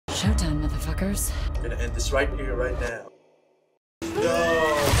Showtime, motherfuckers. I'm gonna end this right here, right now.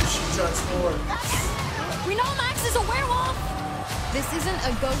 Yo, she transformed. We know Max is a werewolf! This isn't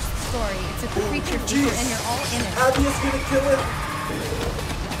a ghost story, it's a creature feature and you're all in it. Abby is gonna kill him!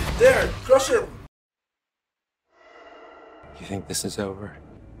 There, crush him! You think this is over?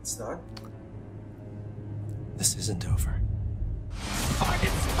 It's not. This isn't over. Fucking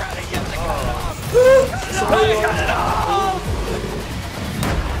spreading, you have to cut it off!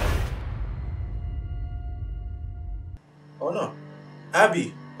 Oh no.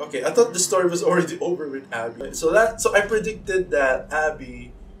 Abby. Okay, I thought the story was already over with Abby. So I predicted that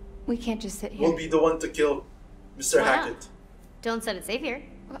Abby We can't just sit here. will be the one to kill Mr. Why not? Hackett. Don't set it safe here.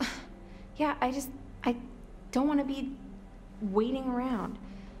 Yeah, I don't want to be waiting around.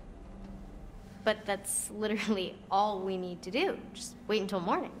 But that's literally all we need to do. Just wait until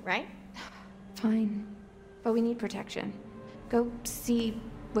morning, right? Fine. But we need protection. Go see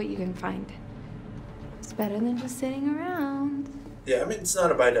what you can find. It's better than just sitting around. Yeah, I mean, it's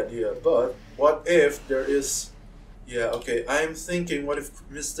not a bad idea, but what if there is... Yeah, okay, I'm thinking, what if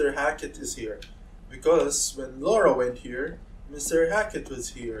Mr. Hackett is here? Because when Laura went here, Mr. Hackett was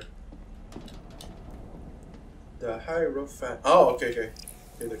here. The Heirophant. Oh, okay. Okay,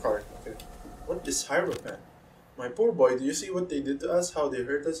 the card. Okay. What is Heirophant? My poor boy, do you see what they did to us? How they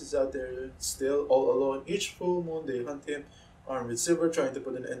hurt us? He's out there still, all alone. Each full moon they hunt him, armed with silver, trying to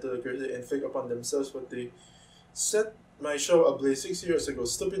put an end to the curse they inflict upon themselves. What they set my show ablaze 6 years ago.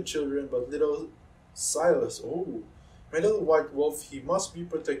 Stupid children, but little Silas. Oh, my little white wolf, he must be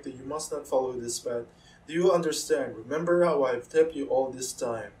protected. You must not follow this path. Do you understand? Remember how I've helped you all this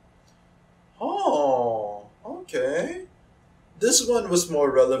time. Oh, okay. This one was more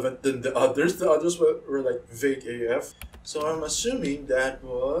relevant than the others. The others were like vague AF. So I'm assuming that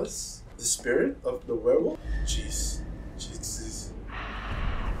was the spirit of the werewolf. Jeez. Jesus.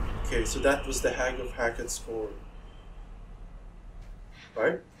 Okay, so that was the Hag of Hackett's score.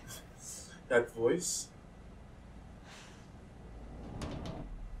 Right? That voice.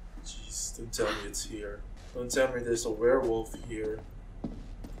 Jeez, don't tell me it's here. Don't tell me there's a werewolf here.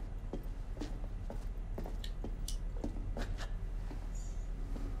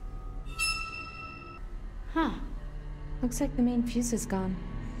 Huh. Looks like the main fuse is gone.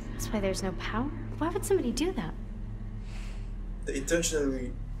 That's why there's no power? Why would somebody do that? They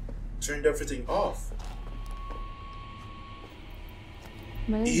intentionally turned everything off.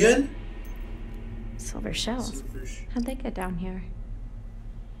 What is it? Ian? Silver shells. Silver How'd they get down here?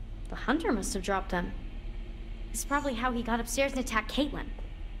 The hunter must have dropped them. This is probably how he got upstairs and attacked Kaitlyn.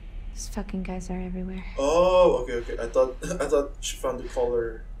 These fucking guys are everywhere. Oh, okay. I thought she found the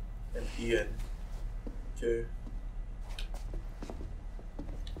collar and Ian. Okay.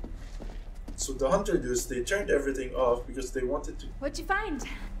 So the hunter dudes, they turned everything off because they wanted to. What'd you find?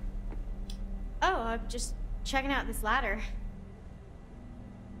 Oh, I'm just checking out this ladder.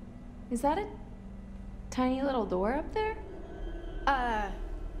 Is that a tiny little door up there?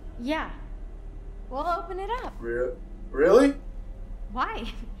 Yeah. We'll open it up. Really?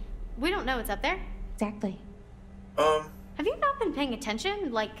 Why? We don't know what's up there. Exactly. Have you not been paying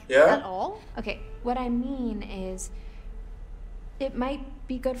attention, like, Yeah? at all? Okay, what I mean is, it might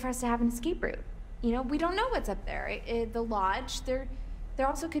be good for us to have an escape route. You know, we don't know what's up there. The lodge, there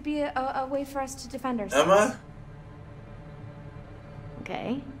also could be a way for us to defend ourselves. Emma?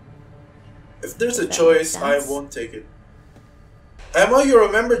 Okay. If there's a That choice, makes I sense. won't take it. Emma, you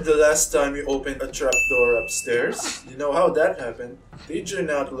remember the last time you opened a trapdoor upstairs? You know how that happened. Did you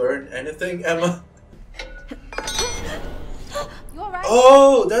not learn anything, Emma? You alright?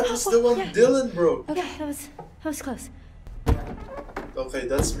 Oh, that was the one Yeah. Dylan broke. Okay, that was close. Okay,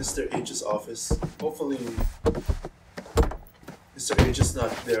 that's Mr. H's office. Hopefully, Mr. H is not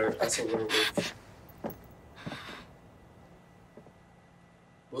there as a werewolf.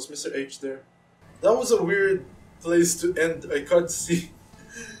 Was Mr. H there? That was a weird place to end. I can't see.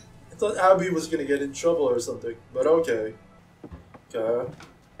 I thought Abby was gonna get in trouble or something, but okay. Okay.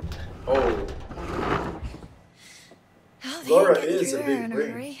 Oh. Laura is a big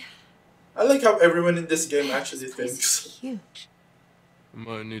brain. I like how everyone in this game actually thinks. Huge.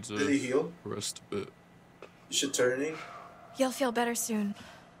 Might need Did he to heal? rest a bit. You should turning. You'll feel better soon.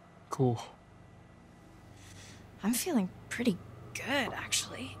 Cool. I'm feeling pretty good,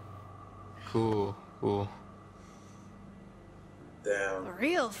 actually. Cool. Damn.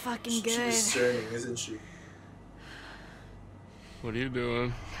 Real fucking good. She's turning, isn't she? What are you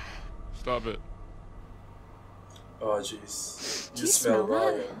doing? Stop it. Oh jeez. Do you smell that?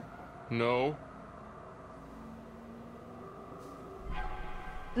 rotten. No.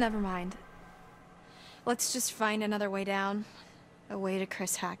 Never mind. Let's just find another way down. A way to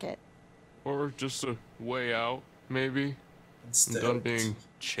Chris Hackett. Or just a way out, maybe. I'm done being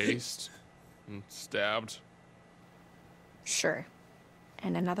chased and stabbed. Sure.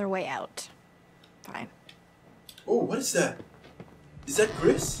 And another way out. Fine. Oh, what is that? Is that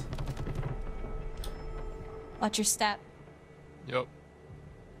Chris? Watch your step. Yep.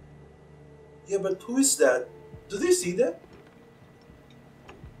 Yeah, but who is that? Do they see that?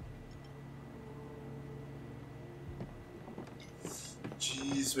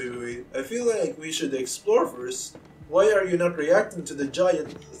 Jeez, wait. I feel like we should explore first. Why are you not reacting to the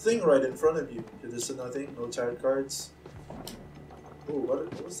giant thing right in front of you? There's nothing? No tarot cards? Oh,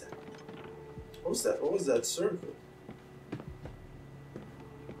 what was that? What was that circle?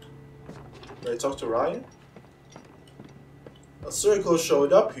 Did I talk to Ryan? A circle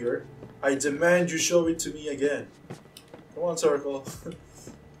showed up here. I demand you show it to me again. Come on, circle.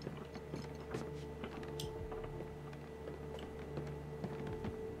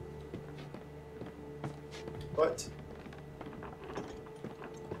 What?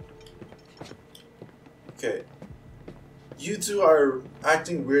 Okay. You two are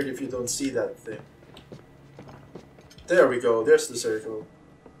acting weird if you don't see that thing. There we go. There's the circle.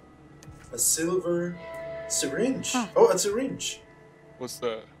 A silver syringe. Huh. Oh, a syringe. What's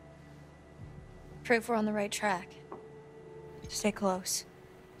that? Proof we're on the right track. Stay close.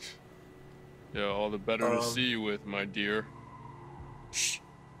 Yeah, all the better to see you with, my dear. Shh.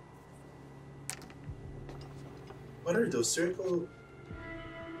 What are those circle?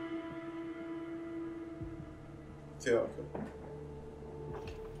 Okay.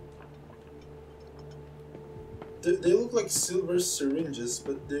 They look like silver syringes,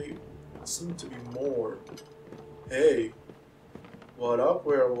 but they seem to be more. Hey, what up,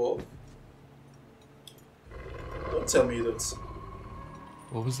 werewolf? Don't tell me that's.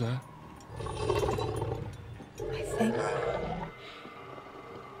 What was that? I think.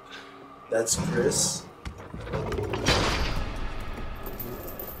 That's Chris.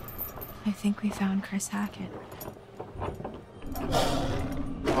 I think we found Chris Hackett.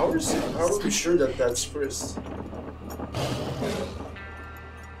 How are we sure that that's Chris?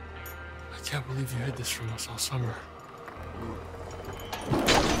 I can't believe you hid this from us all summer.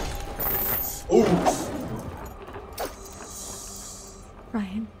 Oh!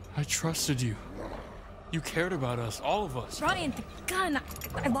 Ryan. I trusted you. You cared about us, all of us. Ryan, the gun!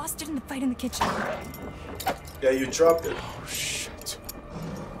 I lost it in the fight in the kitchen. Yeah, you dropped it. Oh, shit.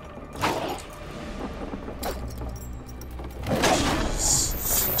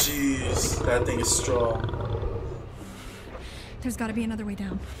 Jeez, that thing is strong. There's gotta be another way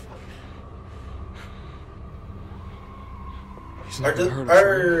down. He's not gonna hurt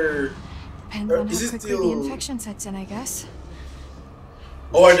us, Depends on is how it quickly still- the infection sets in, I guess.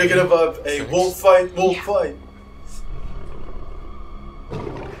 Oh, are they gonna have a wolf fight? Wolf fight.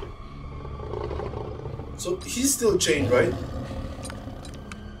 So he's still chained, right?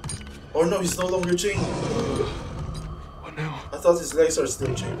 Oh no, he's no longer chained. What now? I thought his legs are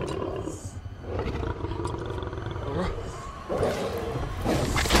still chained.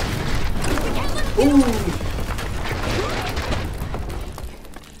 Ooh!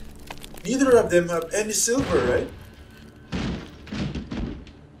 Neither of them have any silver, right?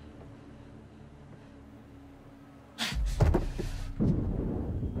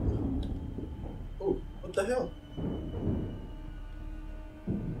 Oh, what the hell?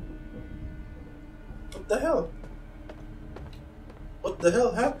 What the hell? What the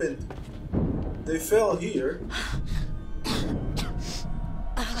hell happened? They fell here.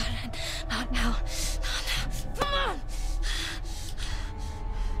 Not now. Come on!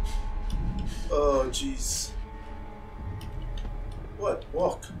 Oh, jeez. What?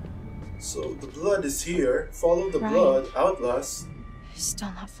 Walk. So the blood is here. Follow the Right. blood. Outlast.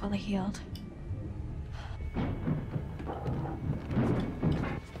 Still not fully healed.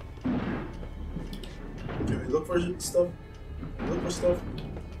 Can we look for stuff? Look for stuff.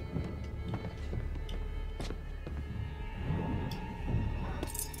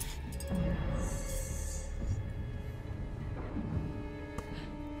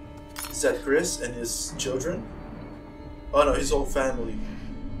 Is that Chris and his children? Oh no, his whole family.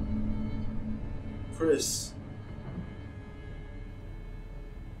 Chris.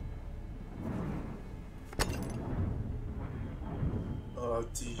 Oh,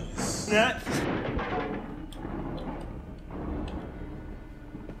 jeez.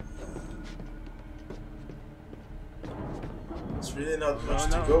 It's really not much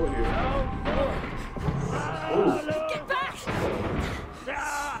to go here. Ooh. Get back!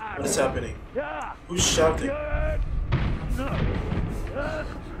 What is happening? Who's shouting? I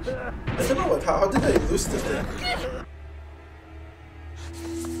don't know how did I lose the thing?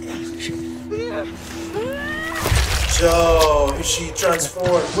 Joe, she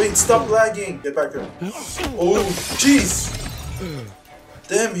transformed. Wait, stop lagging. Get back here. Oh, jeez.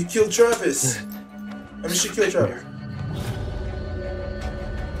 Damn, he killed Travis. I mean, she killed Travis.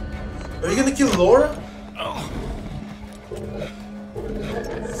 Are you gonna kill Laura?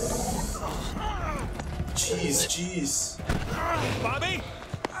 Jeez, jeez. Bobby?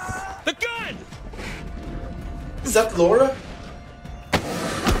 The gun! Is that Laura?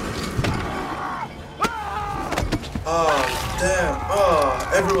 Oh, damn.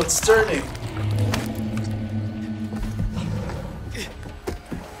 Oh, everyone's turning.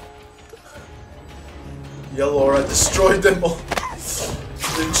 Yeah, Laura destroyed them all.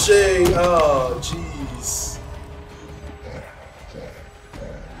 Then Shay, oh, jeez.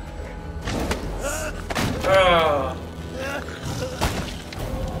 Ah.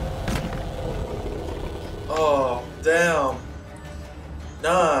 Oh, damn.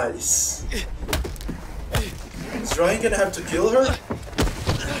 Nice. Is Ryan gonna have to kill her?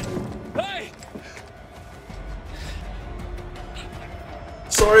 Hey!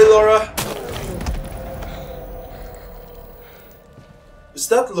 Sorry, Laura. Is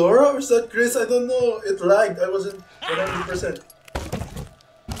that Laura or is that Chris? I don't know. It lagged. I wasn't 100%.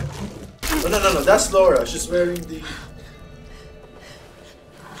 Oh, no. That's Laura. She's wearing the...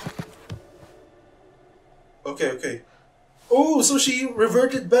 Okay. Oh, so she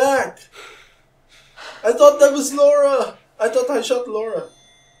reverted back. I thought that was Laura. I thought I shot Laura.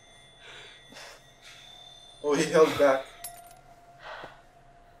 Oh, he held back.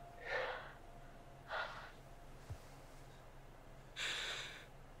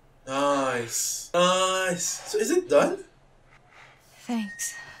 Nice. So is it done?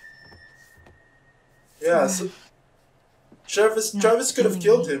 Thanks. Yeah, so Travis could have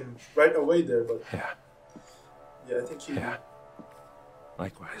killed him right away there, but Yeah. yeah, I think he... Yeah.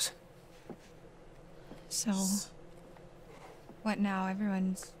 Likewise. So, what now?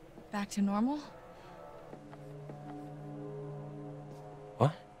 Everyone's back to normal?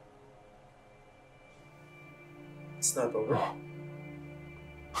 What? It's not over. Oh.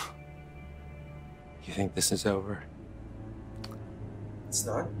 You think this is over? It's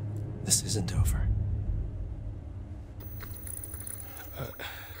not? This isn't over.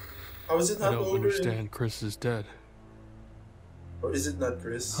 How is it I not don't over? understand. Chris is dead. Or is it not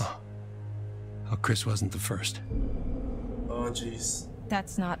Chris? Oh, Chris wasn't the first. Oh, jeez.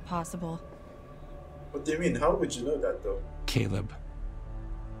 That's not possible. What do you mean? How would you know that, though? Caleb.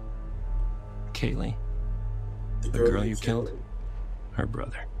 Kaylee. The girl you killed? Her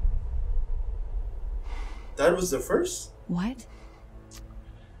brother. That was the first? What?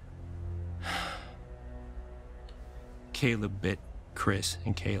 Caleb bit Chris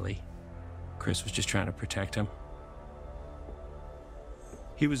and Kaylee. Chris was just trying to protect him.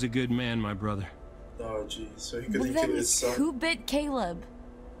 He was a good man, my brother. Oh, jeez. So he couldn't kill his son. Who bit Caleb?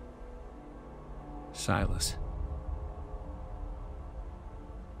 Silas.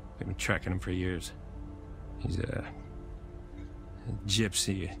 We've been tracking him for years. He's a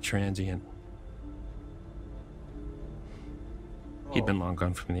gypsy, a transient. He'd been long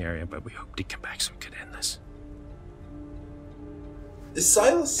gone from the area, but we hoped he'd come back so we could end this. Is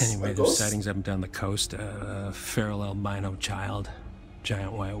Silas Anyway, a there's ghost? sightings up and down the coast. A feral albino child.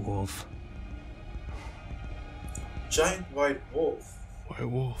 Giant white wolf. Giant white wolf. White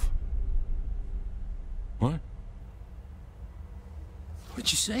wolf. What?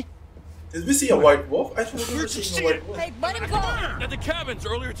 What'd you say? Did we see a white wolf? I don't remember seeing a white wolf. Hey, let him go! At the cabins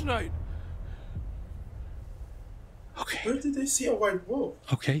earlier tonight. Okay. Where did they see a white wolf?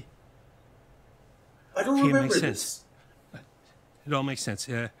 Okay. I don't Okay, it remember makes this. sense. It all makes sense.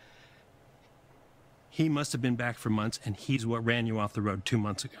 He must have been back for months, and he's what ran you off the road 2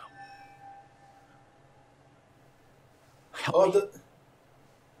 months ago. Help me.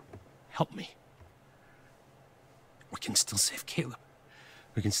 Help me. We can still save Caleb.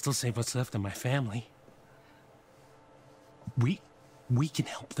 We can still save what's left of my family. We can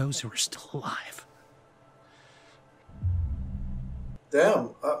help those who are still alive.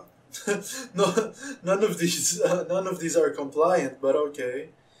 Damn. No, none of these are compliant, but okay.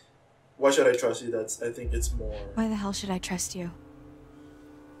 Why should I trust you? I think it's more. Why the hell should I trust you?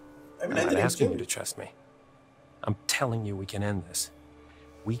 I mean, I'm I not didn't asking kill you to trust me. I'm telling you we can end this.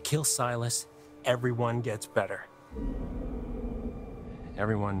 We kill Silas, everyone gets better.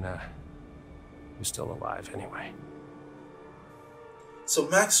 Everyone who's still alive anyway. So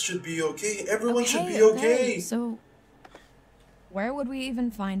Max should be okay. Everyone should be okay. So, where would we even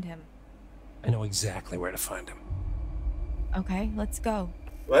find him? I know exactly where to find him. Okay, let's go.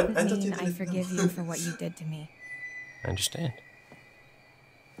 What? I thought mean, you I didn't forgive know. you for what you did to me. I understand.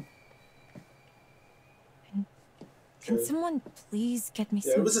 Can someone please get me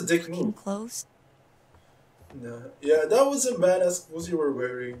some it was a dick fucking move. clothes? No. Yeah, that wasn't bad as clothes you were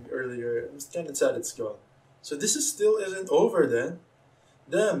wearing earlier. I'm kind of sad it's gone. So this is still isn't over then.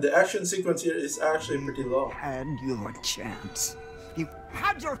 Damn, the action sequence here is actually pretty long. You had your chance. You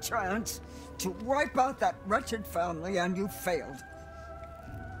had your chance to wipe out that wretched family and you failed.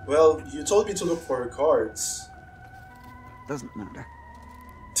 Well, you told me to look for cards. Doesn't matter.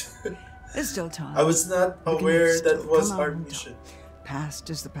 There's still time. I was not aware that was our mission. Past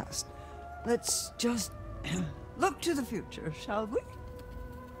is the past. Let's just look to the future, shall we?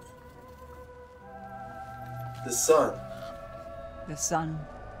 The sun. The sun.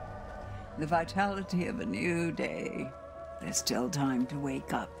 The vitality of a new day. There's still time to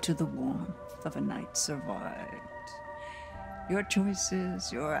wake up to the warmth of a night survived. Your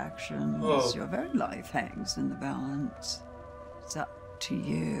choices, your actions, your very life hangs in the balance. It's up to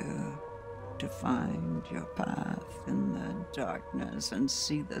you to find your path in the darkness and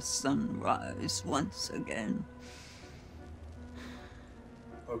see the sun rise once again.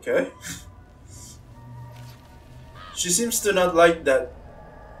 Okay. She seems to not like that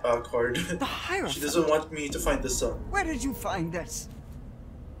card. The Heirophant. She doesn't want me to find the sun. Where did you find this?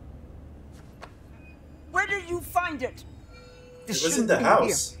 Where did you find it? It was in the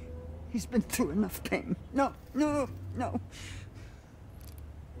house. Here. He's been through enough pain. No, no, no.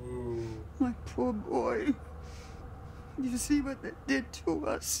 Ooh. My poor boy. You see what they did to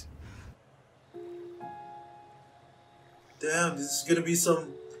us? Damn, this is gonna be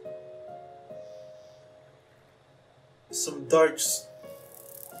some dark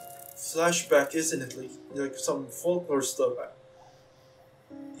flashback, isn't it? Like some folklore stuff.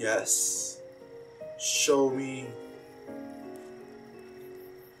 Yes. Show me.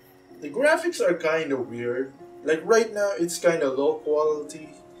 The graphics are kind of weird. Like right now, it's kind of low quality,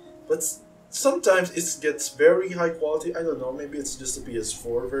 but sometimes it gets very high quality. I don't know. Maybe it's just a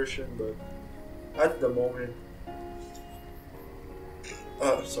PS4 version, but at the moment,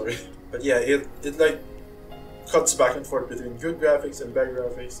 sorry, but yeah, it like cuts back and forth between good graphics and bad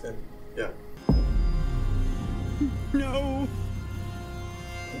graphics, and yeah. No.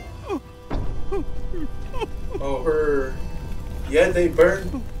 Oh, her. Yeah, they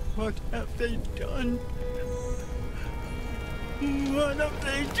burned. What have they done? What have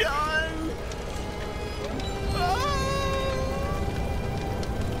they done?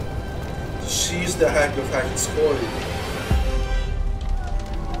 She's the hack of hacks, Quarry.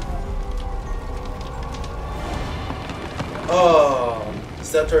 Oh,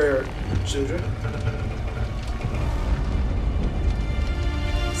 is that her children?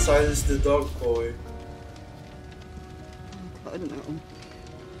 Silas the dog boy. God, no.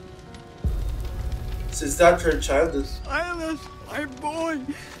 So is that her child? Silas, my boy.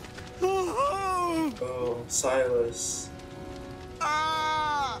 Oh, Silas.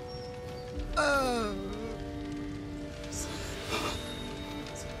 Ah.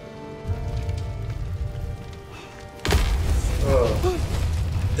 Oh,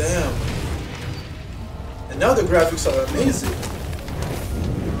 damn. And now the graphics are amazing.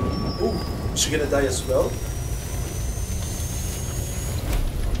 Ooh, is she gonna die as well?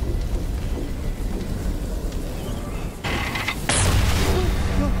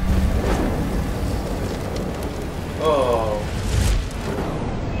 Oh.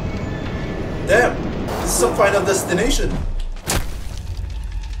 Damn, this is some Final Destination.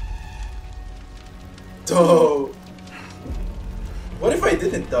 Oh. What if I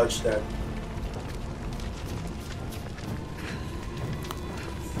didn't dodge that?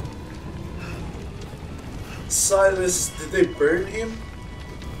 Silas, did they burn him?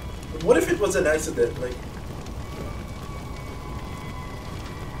 But what if it was an accident? Like,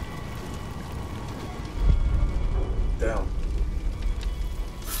 damn.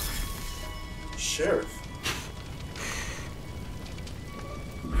 Sheriff.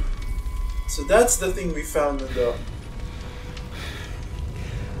 So that's the thing we found in the...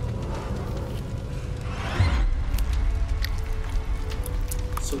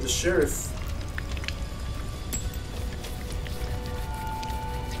 So the sheriff...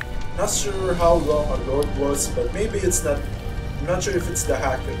 Not sure how long ago it was, but maybe it's not... I'm not sure if it's the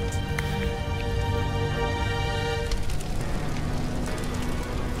hacker.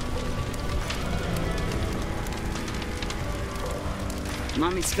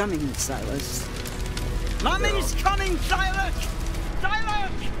 Mommy's coming, Silas. Mommy's coming, Silas!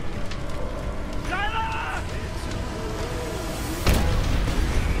 Silas! Silas!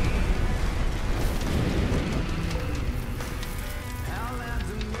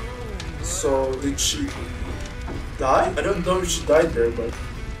 So, did she die? I don't know if she died there, but...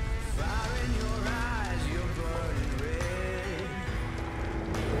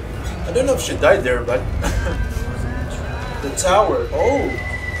 I don't know if she died there, but the tower. Oh,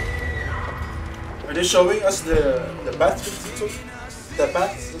 are they showing us the path we took? The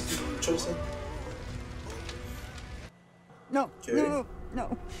path that we chosen? No, Okay. no,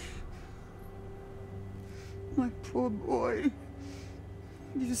 no. My poor boy.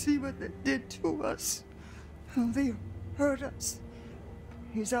 You see what they did to us? How they hurt us.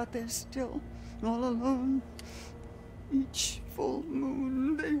 He's out there still, all alone. Each full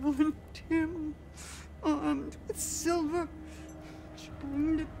moon they hunt him, armed with silver,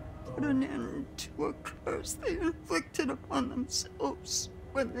 trying to put an end to a curse they inflicted upon themselves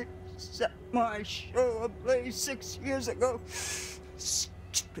when they set my show ablaze 6 years ago.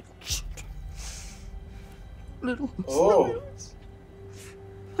 Stupid children. Little Silas.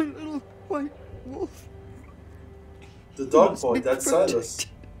 My little white wolf. The dog boy, that's Silas.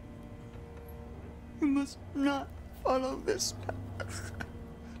 You must not follow this path.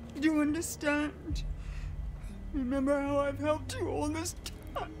 Do you understand? Remember how I've helped you all this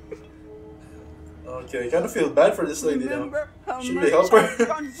time. Okay, I kind of feel bad for this lady now. How Should much we help I've her?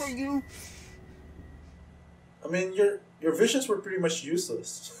 done for you. I mean, your visions were pretty much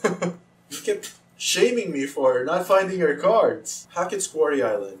useless. You kept shaming me for not finding your cards. Hackett's Quarry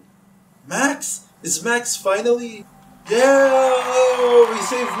Island. Max? Is Max finally... Yeah! Oh, we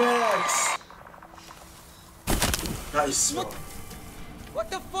saved Max! Nice. What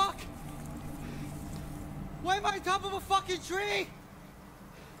the fuck? Why am I on top of a fucking tree?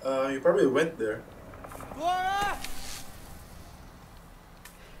 You probably went there. Laura!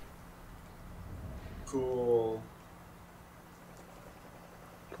 Cool.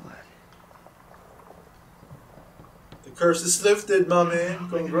 The curse is lifted, my man.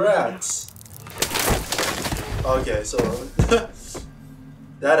 Congrats. Okay, so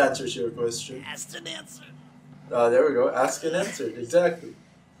that answers your question. Asked and answered. There we go. Ask and answered. Exactly.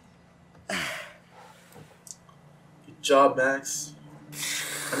 Good job, Max.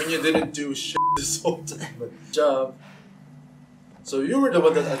 I mean, you didn't do shit this whole time, but good job. So you were the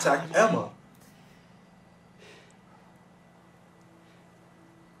one that attacked Emma.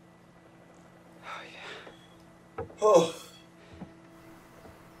 Oh, yeah. Oh.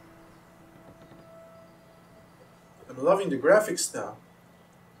 I'm loving the graphics now.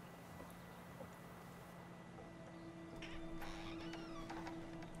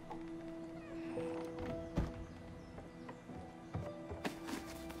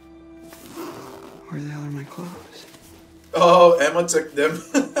 Where the hell are my clothes? Oh, Emma took them.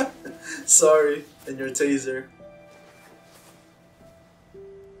 Sorry, and your taser.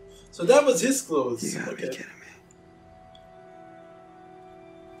 So that was his clothes. You gotta be Okay. kidding me.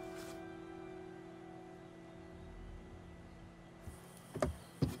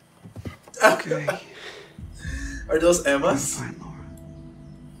 Okay. Are those I'm gonna Emma's? find Laura.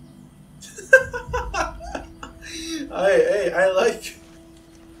 Hey, I like.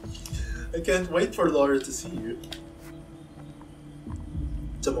 I can't wait for Laura to see you.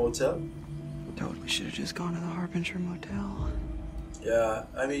 It's a motel? Totally should have just gone to the Harbinger Motel. Yeah,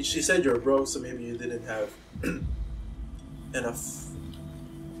 I mean, she said you're broke, so maybe you didn't have enough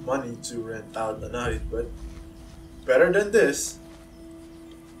money to rent out a night, but better than this.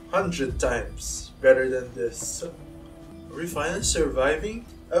 100 times better than this. Are we finally surviving?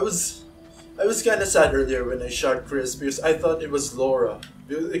 I was kind of sad earlier when I shot Chris because I thought it was Laura.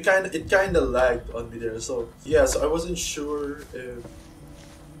 It kind of lagged on me there, so yeah. So I wasn't sure if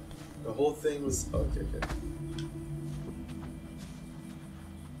the whole thing was okay.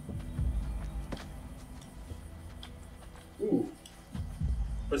 Ooh,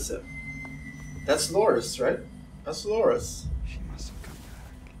 what's that? That's Laura's, right? That's Laura's. She must have come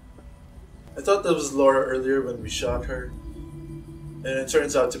back. I thought that was Laura earlier when we shot her, and it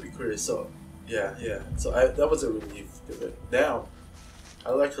turns out to be Chris. So, yeah. So that was a relief. Damn,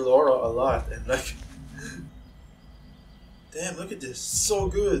 I like Laura a lot, and like, damn, look at this, so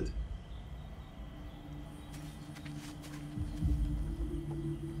good.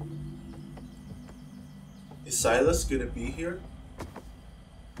 Is Silas gonna be here?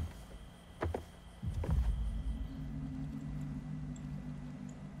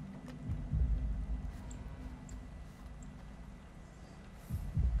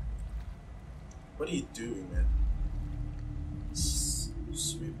 What are you doing, man?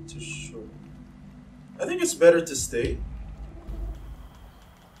 Sweep to shore. I think it's better to stay.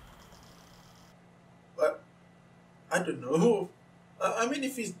 But I don't know. I mean,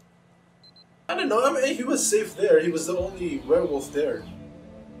 if he's, I don't know. I mean, he was safe there. He was the only werewolf there.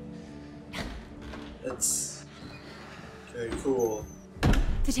 That's okay. Cool.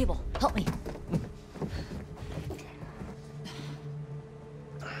 The table. Help me.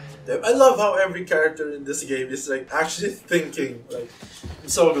 I love how every character in this game is like actually thinking. Like, I'm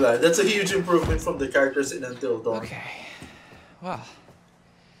so glad. That's a huge improvement from the characters in Until Dawn. Okay. Well,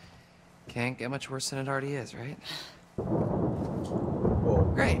 can't get much worse than it already is, right?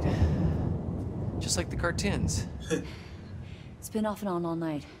 Whoa. Great. Just like the cartoons. It's been off and on all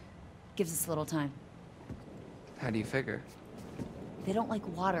night. Gives us a little time. How do you figure? They don't like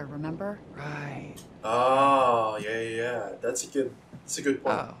water, remember? Right. Oh, yeah. That's a good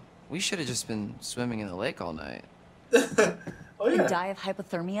point. Oh, we should have just been swimming in the lake all night. Oh yeah. And die of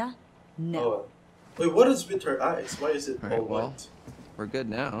hypothermia? No. Oh. Wait, what is with her eyes? Why is it All right, all well, white? we're good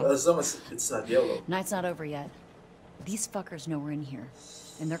now. As long as it's not yellow. Night's not over yet. These fuckers know we're in here.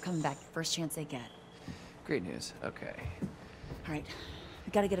 And they're coming back the first chance they get. Great news. Okay. Alright.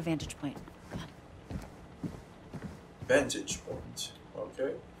 We gotta get a vantage point. Vantage point.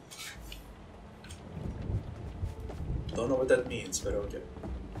 Okay. Don't know what that means, but okay.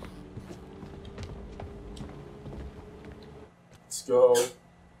 Let's go.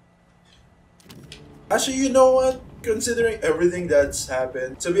 Actually, you know what? Considering everything that's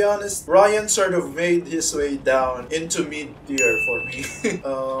happened, to be honest, Ryan sort of made his way down into mid-tier for me.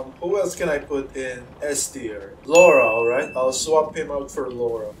 Who else can I put in S-tier? Laura, alright? I'll swap him out for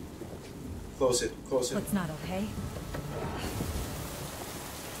Laura. Close it. What's not okay?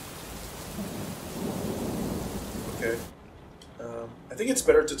 Okay. I think it's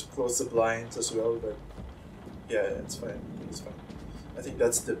better to close the blinds as well, but yeah, it's fine. It's fine. I think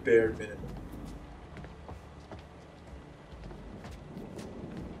that's the bare minimum.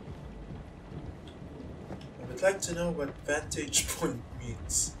 I would like to know what vantage point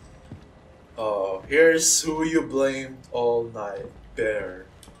means. Oh, here's who you blamed all night. Bear.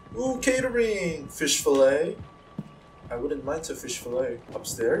 Ooh, catering! Fish fillet. I wouldn't mind a fish fillet.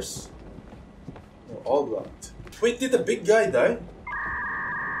 Upstairs? No, all blocked. Wait, did the big guy die?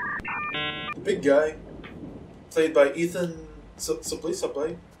 The big guy, played by Ethan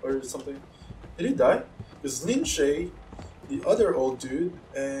Supply or something. Did he die? Because Lin Shay, the other old dude,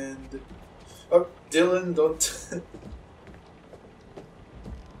 and Dylan, don't.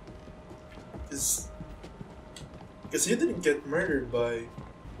 Because he didn't get murdered by.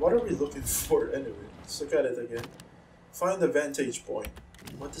 What are we looking for anyway? Let's look at it again. Find the vantage point.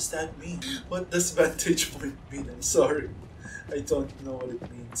 What does that mean? What does vantage point mean? I'm sorry. I don't know what it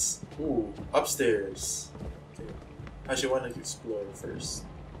means. Ooh, upstairs. Okay. I actually want to explore first.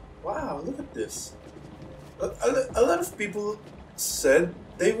 Wow, look at this. A lot of people said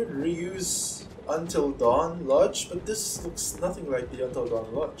they would reuse Until Dawn Lodge, but this looks nothing like the Until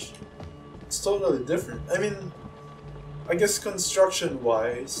Dawn Lodge. It's totally different. I mean, I guess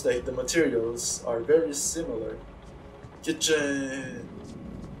construction-wise, like the materials are very similar. Kitchen.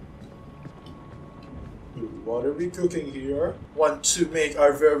 What are we cooking here? Want to make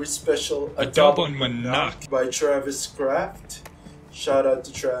our very special adobo manak by Travis Craft. Shout out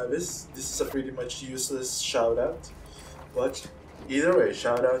to Travis. This is a pretty much useless shout out, but either way,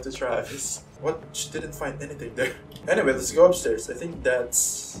 shout out to Travis. What? She didn't find anything there. Anyway, let's go upstairs. I think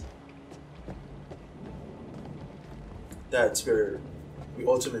that's where we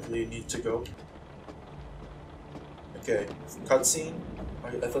ultimately need to go. Okay, cutscene. I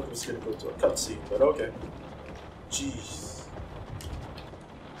thought it was gonna go to a cutscene, but okay. Jeez.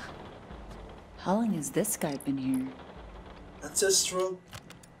 How long has this guy been here? Ancestral.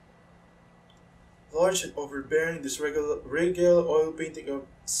 Large and overbearing, this regal oil painting of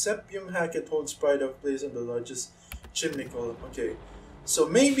Sepium Hackett holds pride of place on the lodge's chimney column. Okay, so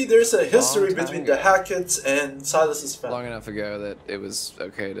maybe there's a history between the Hacketts and Silas's family. Long enough ago that it was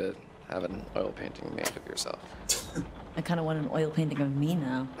okay to have an oil painting made of yourself. I kind of want an oil painting of me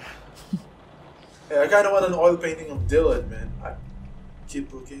now. Hey, I kind of want an oil painting of Dylan, man. I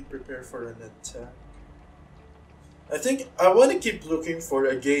keep looking, prepare for an attack. I think I want to keep looking for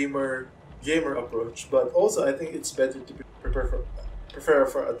a gamer approach, but also I think it's better to prepare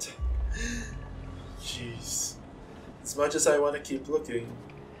for attack. Jeez. As much as I want to keep looking.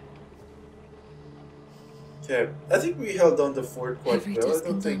 Okay, I think we held on the fort quite Every well. I dusk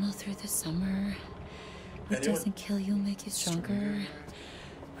don't and think dawn through the summer. What anyone doesn't kill you make you stronger.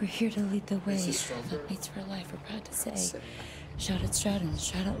 We're here to lead the way. makes us stronger. Mates for life, we're proud to say. Shout at Stratton,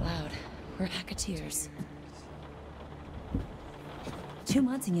 shout out loud. We're Hacketeers. 2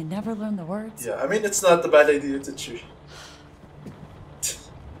 months and you never learn the words? Yeah, I mean, it's not a bad idea to choose.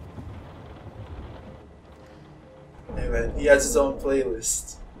 Hey man, he has his own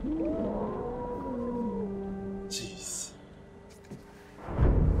playlist. Jeez.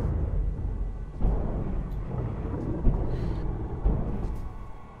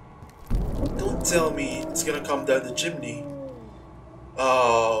 Don't tell me it's gonna come down the chimney.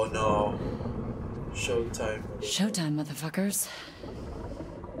 Oh no. Showtime. Showtime, motherfuckers.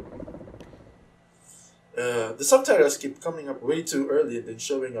 The subtitles keep coming up way too early and then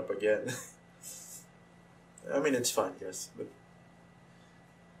showing up again. I mean, it's fine, yes, but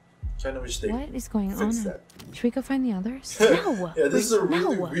kind of wish they What is going fix on? that. Should we go find the others? No. Yeah, this is a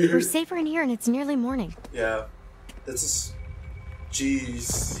really weird. We're safer in here and it's nearly morning. Yeah, this is.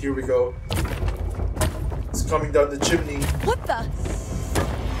 Jeez, here we go. It's coming down the chimney. What the?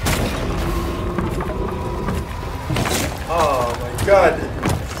 Oh my god.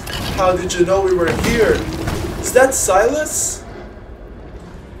 How did you know we were here? Is that Silas?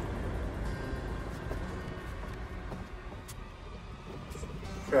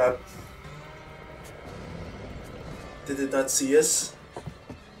 Crap. Did it not see us?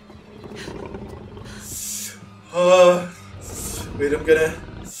 Wait,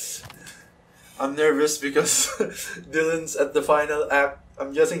 I'm nervous because Dylan's at the final act.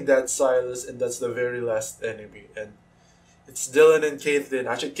 I'm guessing that's Silas and that's the very last enemy. And it's Dylan and Kaitlyn.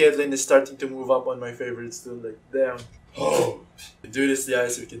 Actually, Kaitlyn is starting to move up on my favorites too. Like, damn. Oh, we can do this,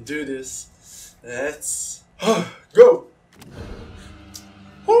 guys. We can do this. Let's go.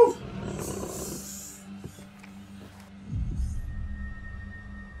 Woo.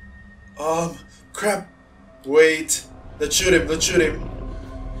 Crap. Wait. Let's shoot him. Let's shoot him.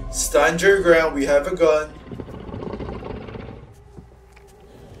 Stand your ground. We have a gun.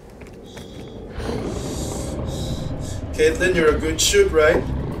 Kaitlyn, you're a good shoot, right?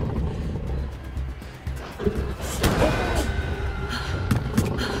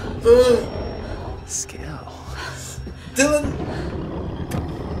 Skill. Dylan!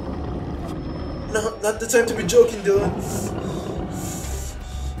 No, not the time to be joking, Dylan.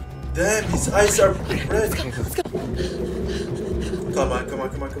 Damn, his eyes are red. Let's go. Come on, come on,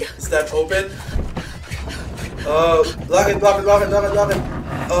 come on, come on. Is that open? Lock it, lock it, lock it, lock it, lock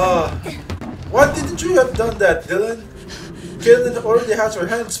it. Why didn't you have done that, Dylan? Kaitlyn already has her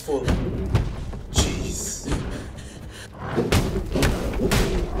hands full. Jeez.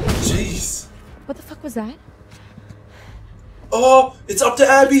 Jeez. What the fuck was that? Oh, it's up to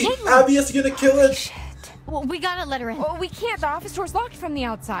Abby. Abby is gonna kill it. Well, we gotta let her in. Oh, we can't. The office door's locked from the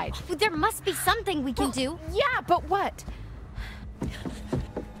outside. Well, there must be something we can do. Yeah, but what?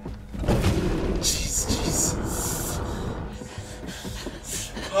 Jeez, jeez.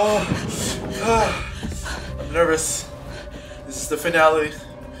 I'm nervous. This is the finale.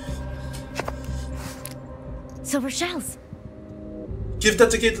 Silver shells. Give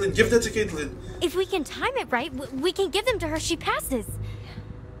that to Kaitlyn. Give that to Kaitlyn. If we can time it right, we can give them to her. She passes.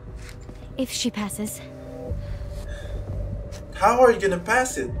 If she passes. How are you gonna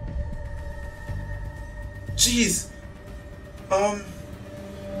pass it? Jeez.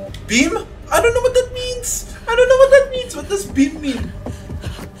 Beam? I don't know what that means. I don't know what that means. What does beam mean?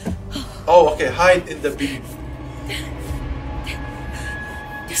 Oh, okay. Hide in the beam.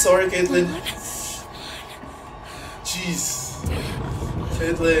 Sorry, Kaitlyn. Jeez.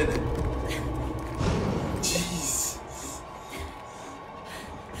 Kaitlyn. Jeez.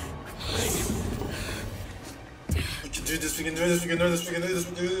 We can do this, we can do this, we can do this, we can do this,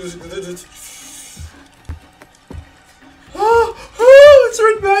 we can do this, we can do this. Oh, it's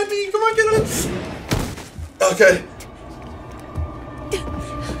right behind me. Come on, Kaitlyn. Okay.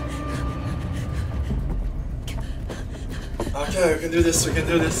 Okay, we can do this, we can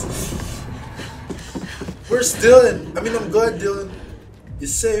do this. Where's Dylan? I mean, I'm glad Dylan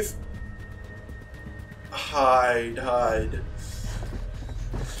is safe. Hide, hide.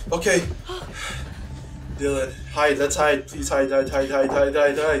 Okay. Dylan, hide, let's hide. Please hide, hide, hide, hide, hide,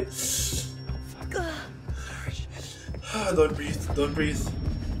 hide, hide. Don't breathe, don't breathe.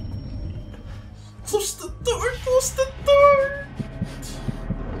 Close the door, close the door.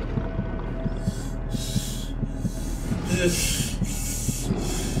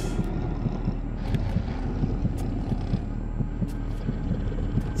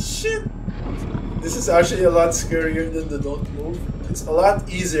 Shit. This is actually a lot scarier than the don't move. It's a lot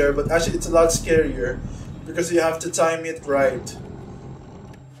easier, but actually it's a lot scarier because you have to time it right.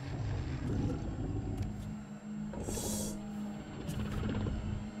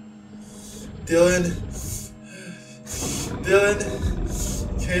 Dylan. Dylan.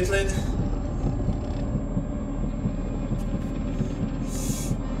 Kaitlyn.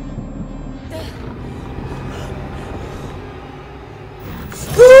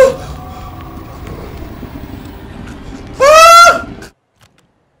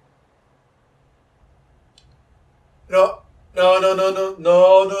 No, no, no, no, no,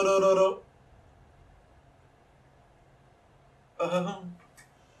 no, no, no, no, no.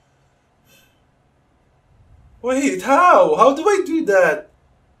 Wait, how? How do I do that?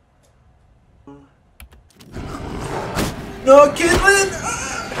 No, Kaitlyn!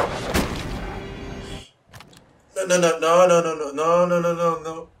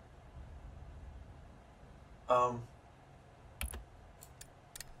 No.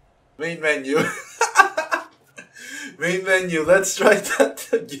 Main menu. Main menu. Let's try that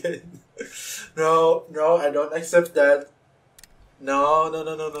again. No, I don't accept that.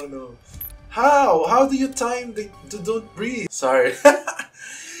 No. How? How do you time the don't breathe? Sorry.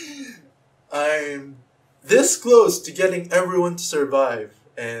 I'm this close to getting everyone to survive,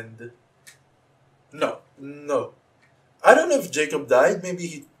 and no. I don't know if Jacob died. Maybe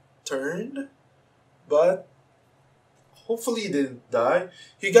he turned, but hopefully he didn't die.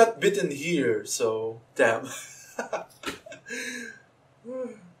 He got bitten here, so damn.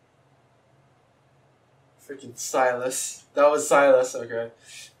 Freaking Silas. That was Silas, okay.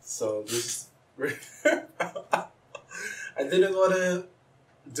 So this I didn't want to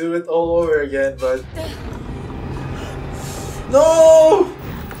do it all over again, but no!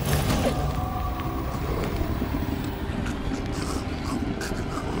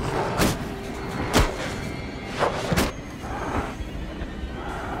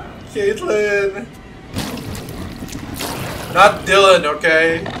 Kaitlyn! Not Dylan,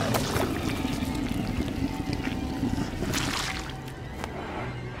 okay?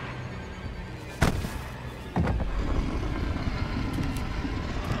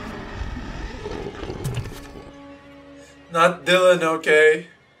 Not Dylan, okay?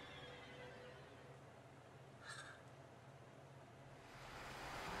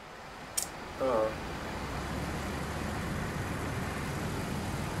 Oh.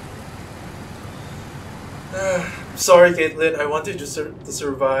 Sorry, Kaitlyn. I wanted you to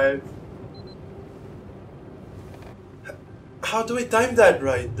survive. How do I time that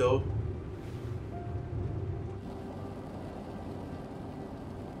right, though?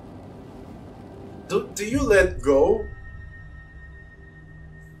 Do you let go?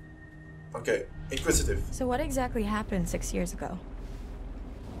 Okay, inquisitive. So what exactly happened 6 years ago?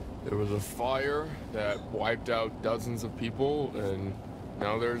 There was a fire that wiped out dozens of people, and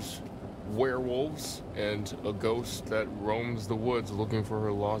now there's werewolves and a ghost that roams the woods looking for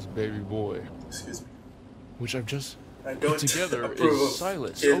her lost baby boy. Excuse me. Which I've just I put don't together approve is of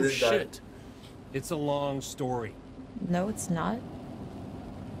Silas. Kaitlyn Oh shit. It's a long story. No, it's not.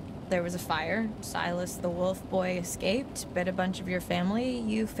 There was a fire. Silas, the wolf boy, escaped, bit a bunch of your family.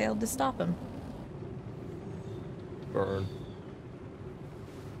 You failed to stop him. Burn.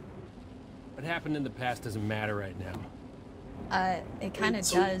 What happened in the past doesn't matter right now. It kind of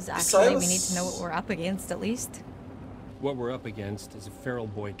So does, actually. Silas... We need to know what we're up against, at least. What we're up against is a feral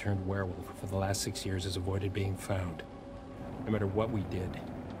boy turned werewolf who for the last 6 years has avoided being found. No matter what we did.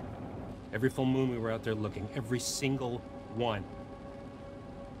 Every full moon we were out there looking. Every single one.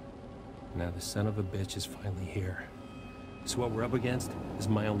 Now the son of a bitch is finally here. So what we're up against is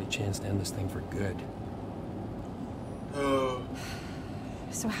my only chance to end this thing for good.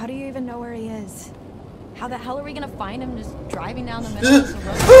 So how do you even know where he is? How the hell are we gonna find him just driving down the middle of the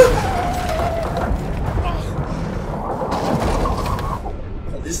road?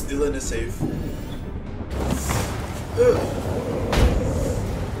 At least Dylan is safe.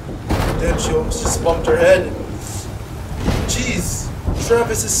 Damn, she almost just bumped her head. Jeez,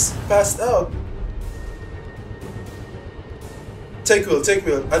 Travis is passed out. Take wheel.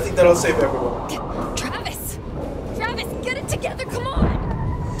 I think that'll save everyone. Travis, get it together, come on!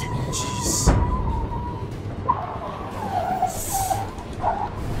 Jeez.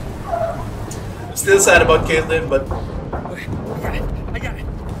 I'm still sad about Kaitlyn, but... I got it.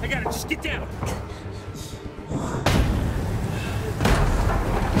 Just get down.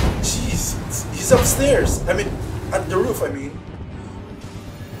 Jeez, he's upstairs. I mean, at the roof, I mean.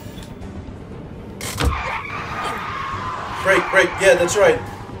 Break. Yeah, that's right.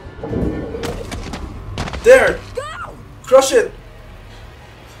 There! Go! Crush it!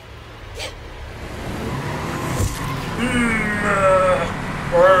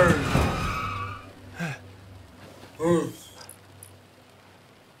 Burn!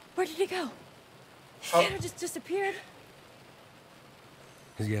 Where did he go? He How- kind of just disappeared.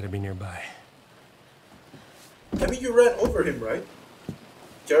 He's gotta be nearby. I mean, you ran over him, right?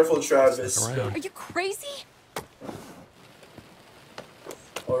 Careful, Travis. Look around. Are you crazy?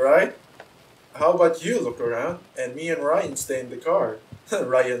 Alright? How about you look around and me and Ryan stay in the car?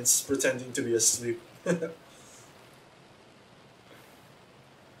 Ryan's pretending to be asleep.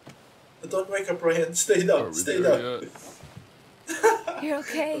 Don't wake up, Ryan. Stay down. Stay down. You're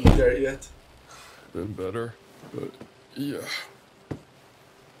okay. Are we there yet? Been better, but yeah.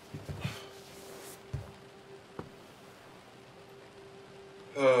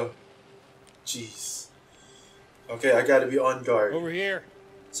 Jeez. Okay, I gotta be on guard. Over here.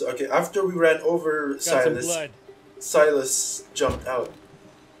 So, okay, after we ran over Got some Silas, blood. Silas jumped out.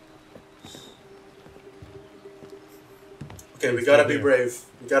 Okay, we gotta be brave.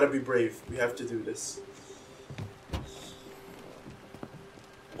 We gotta be brave. We have to do this.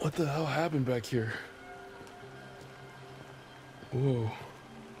 What the hell happened back here? Whoa.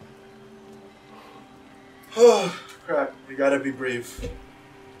 Oh, crap. We gotta be brave.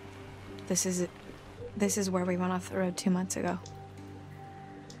 This is where we went off the road 2 months ago.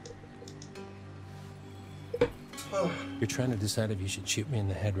 You're trying to decide if you should shoot me in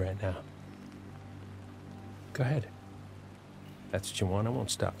the head right now. Go ahead. That's what you want, I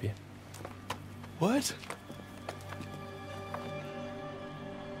won't stop you. What?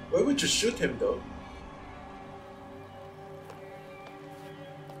 Why would you shoot him, though?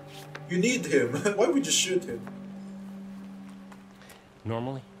 You need him. Why would you shoot him?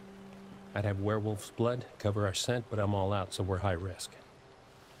 Normally, I'd have werewolf's blood cover our scent, but I'm all out, so we're high risk.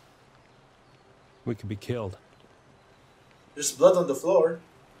 We could be killed. There's blood on the floor.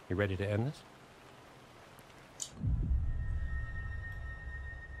 You ready to end this?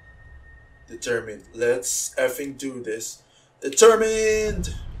 Determined. Let's effing do this.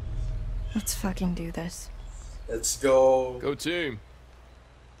 Determined! Let's fucking do this. Let's go. Go team.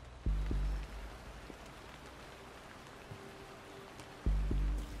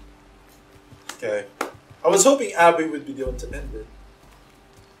 Okay. I was hoping Abby would be the one to end it.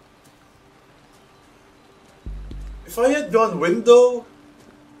 If I had gone window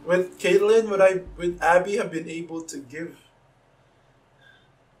with Kaitlyn, would Abby have been able to give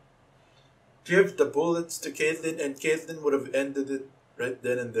the bullets to Kaitlyn, and Kaitlyn would have ended it right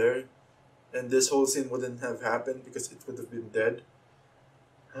then and there, and this whole scene wouldn't have happened because it would have been dead?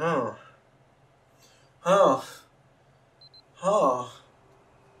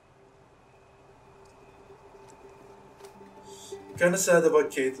 Kinda sad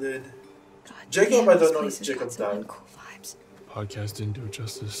about Kaitlyn. Jacob, I don't know if Jacob died. Cool vibes. Podcast didn't do it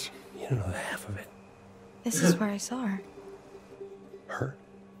justice. You don't know the half of it. This is where I saw her. Her?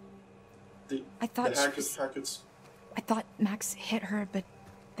 I thought I thought Max hit her, but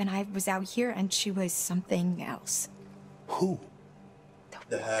then I was out here and she was something else. Who?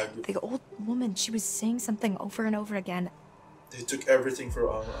 The hag. The old woman, she was saying something over and over again. They took everything from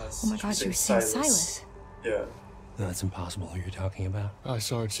us. Oh my god, she was saying Silas. Yeah. No, that's impossible who you're talking about. I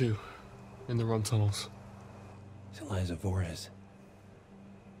saw her too. In the run tunnels. It's Eliza Voorhees.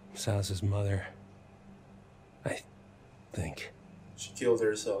 Silas's mother. I think. She killed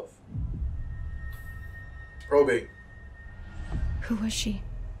herself. Probing. Who was she?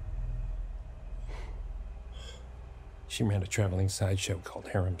 She ran a traveling sideshow called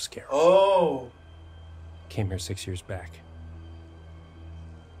Harem Scare. Oh! Came here 6 years back.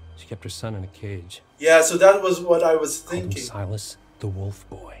 She kept her son in a cage. Yeah, so that was what I was Called him thinking. Silas, the wolf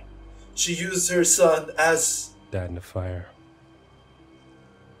boy. She used her son as... Died in a fire.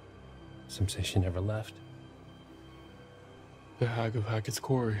 Some say she never left. The hag of Hackett's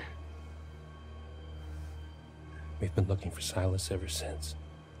Quarry. We've been looking for Silas ever since.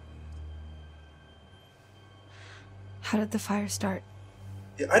 How did the fire start?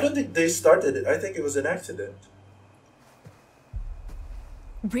 Yeah, I don't think they started it. I think it was an accident.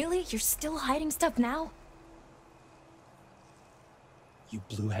 Really? You're still hiding stuff now? You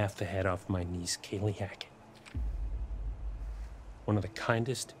blew half the head off my niece, Kaylee Hackett. One of the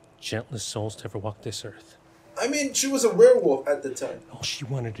kindest, gentlest souls to ever walk this earth. I mean, she was a werewolf at the time. All she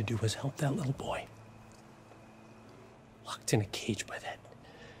wanted to do was help that little boy. Locked in a cage by that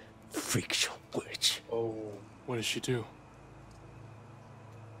freak show witch. Oh. What did she do?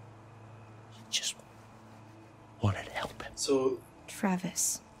 He just wanted to help him. So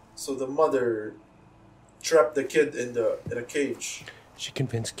Travis. So the mother trapped the kid in a cage. She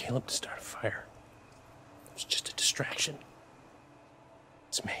convinced Caleb to start a fire. It was just a distraction.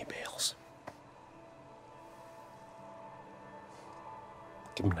 It's May Bales.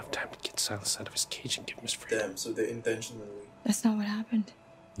 Give him enough time to get Silas out of his cage and give him his freedom. Damn, so they intentionally... That's not what happened.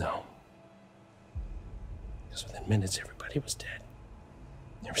 No. Because within minutes, everybody was dead.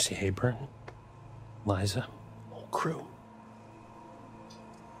 You ever see Hayburn? Liza? Whole crew.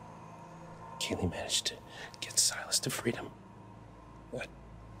 Kaylee managed to get Silas to freedom. But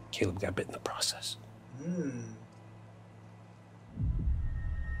Caleb got bit in the process. We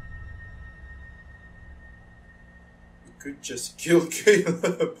could just kill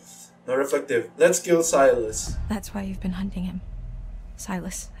Caleb. No reflective. Let's kill Silas. That's why you've been hunting him.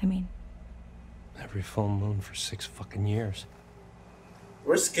 Silas, I mean. Every full moon for 6 fucking years.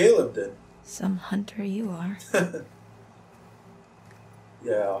 Where's Caleb then? Some hunter you are.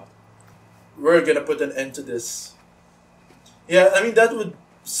 Yeah. We're gonna put an end to this. Yeah, I mean, that would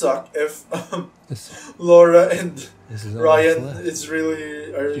suck if Laura and Ryan are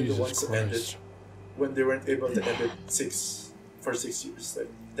the ones who ended when they weren't able to end it for 6 years. Like,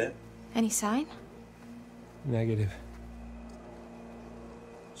 damn. Any sign? Negative.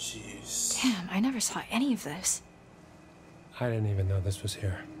 Jeez. Damn, I never saw any of this. I didn't even know this was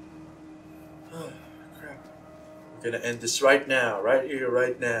here. Oh, crap. We're gonna end this right now. Right here,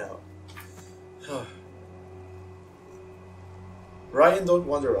 right now. Ryan, don't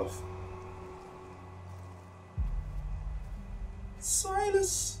wander off.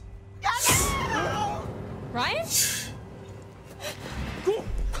 Silas. Ryan?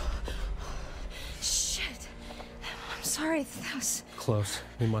 Shit. I'm sorry, that was... Close.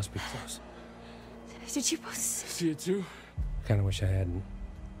 We must be close. Did you both... See it too? Kinda wish I hadn't.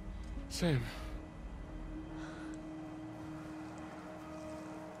 Same.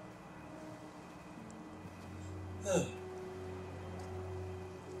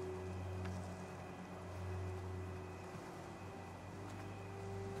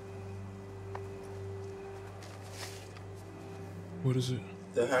 What is it?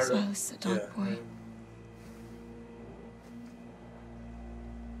 The Silas, the dog boy.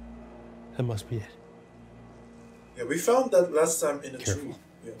 That must be it. Yeah, we found that last time in a tree.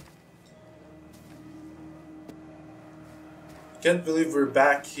 Yeah. Can't believe we're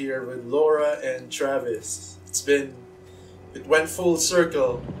back here with Laura and Travis. It went full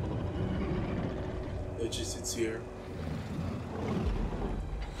circle. It's here.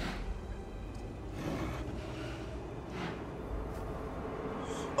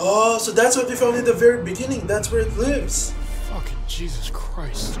 Oh, so that's what we found in the very beginning. That's where it lives. Fucking Jesus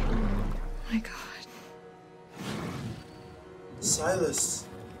Christ. Oh my God. Silas.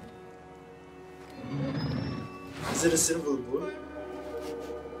 Is it a silver bullet?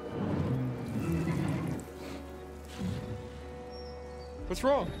 What's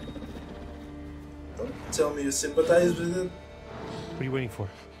wrong? Don't tell me you sympathize with it. What are you waiting for?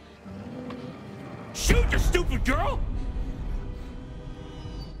 Shoot, you stupid girl!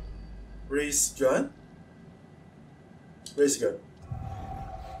 Raise gun? Raise gun.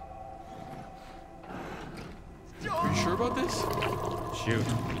 Are you sure about this? Shoot.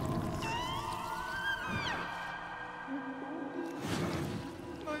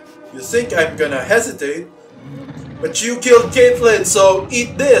 You think I'm gonna hesitate? But you killed Kaitlyn, so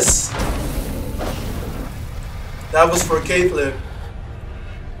eat this! That was for Kaitlyn.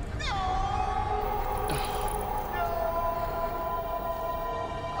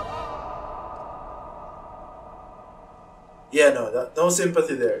 Yeah, no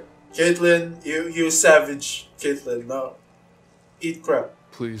sympathy there. Kaitlyn, you savage Kaitlyn, no. Eat crap.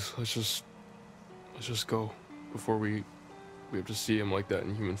 Please, let's just go before we have to see him like that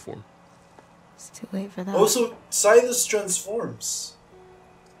in human form. It's too late for that. Also, Silas transforms.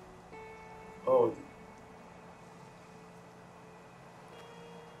 Oh.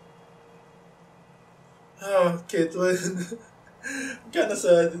 Ah, Kaitlyn. I'm kinda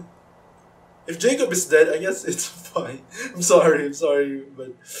sad. If Jacob is dead, I guess it's fine. I'm sorry,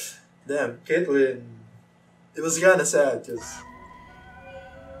 but damn, Kaitlyn. It was kinda sad, because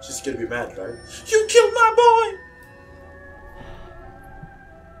she's gonna be mad, right? You killed my boy!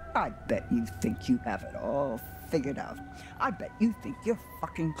 I bet you think you have it all figured out. I bet you think you're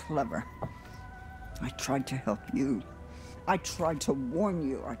fucking clever. I tried to help you. I tried to warn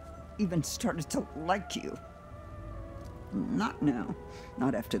you. I even started to like you. Not now.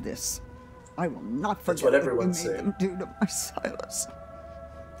 Not after this. I will not forget what you made them do to my Silas.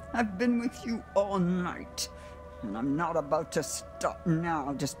 I've been with you all night, and I'm not about to stop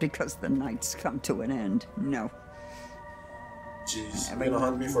now just because the night's come to an end. No. Jeez, you're gonna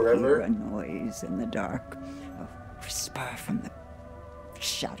hunt me forever? A noise in the dark, a whisper from the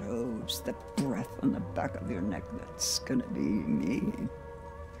shadows, the breath on the back of your neck. That's gonna be me.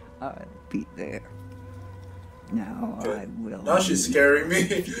 I'll be there. Now I will. Now she's scaring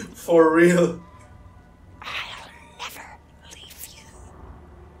me. For real. I'll never leave you.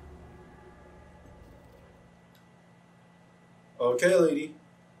 Okay, lady.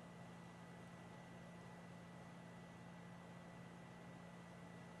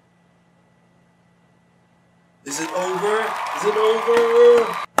 Is it over? Is it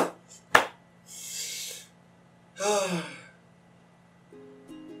over?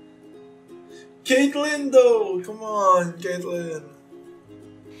 Kaitlyn, though! Come on, Kaitlyn.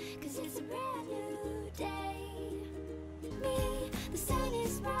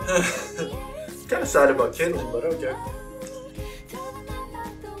 Kind of sad about Kaitlyn, but okay.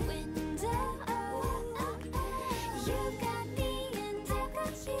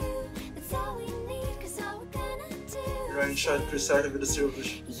 Ryan shot Chris Sackett with a silver.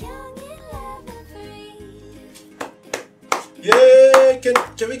 Yay!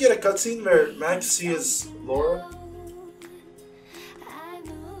 Can we get a cutscene where Max sees Laura?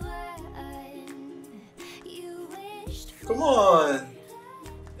 Come on!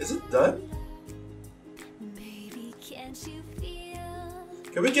 Is it done?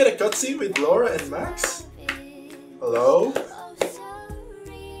 Can we get a cutscene with Laura and Max? Hello?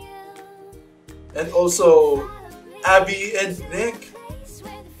 And also Abby and Nick.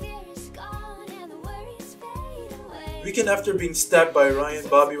 Weekend after being stabbed by Ryan,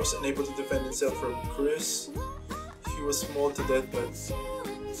 Bobby was unable to defend himself from Chris. He was mauled to death by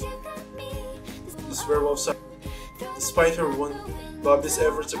this werewolf. Despite her wound, Bobby's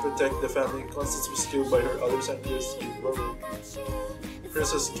efforts to protect the family, Constance was killed by her other son, Chris.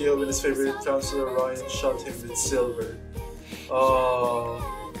 Chris was killed when his favorite counselor Ryan shot him with silver.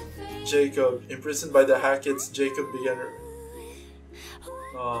 Jacob, imprisoned by the Hackett's, Jacob began her.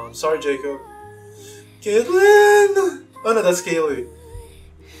 I'm sorry, Jacob. Kaitlyn! Oh no, that's Kaylee.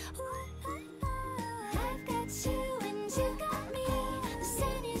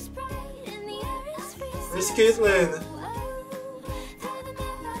 Where's Kaitlyn?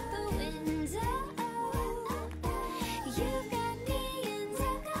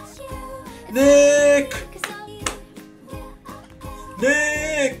 Nick!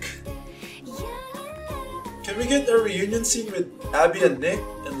 Nick! Can we get a reunion scene with Abby and Nick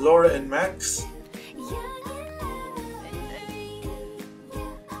and Laura and Max?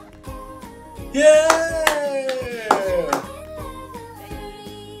 Yeah!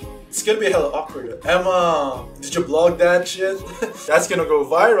 It's gonna be hella awkward. Emma, did you blog that shit? That's gonna go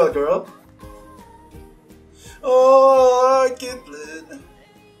viral, girl. Oh, Kaitlyn.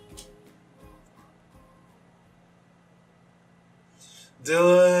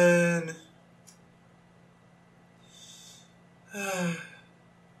 Dylan.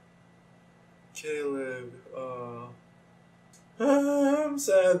 Caleb. I'm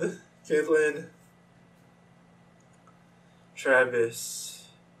sad. Kaitlyn. Travis.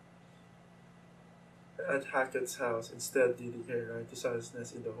 At Hackett's house. Instead, Didi carried Ryan to Silas'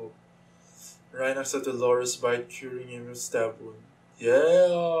 nest in the hope. Ryan accepted Laura's bite, curing him of stab wound.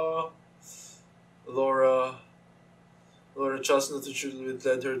 Yeah! Laura chose not to shoot with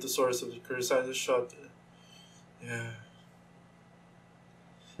led her to source of the curse. Silas shot. Yeah.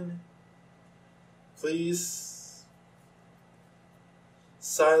 Please.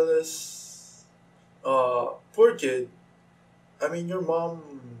 Silas. Poor kid. I mean, your mom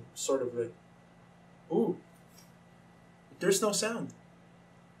sort of like. Ooh. There's no sound.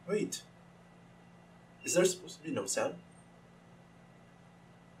 Wait. Is there supposed to be no sound?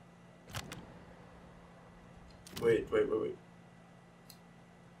 Wait.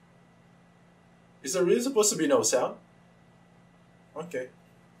 Is there really supposed to be no sound? Okay.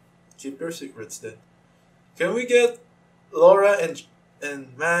 Keep your secrets then. Can we get Laura and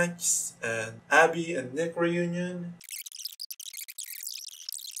Max and Abby and Nick reunion?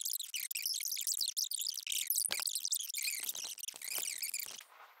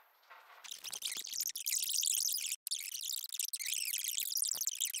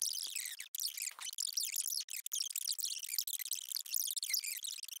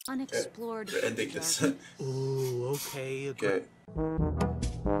 Unexplored. We're ending this. Ooh, okay. Okay.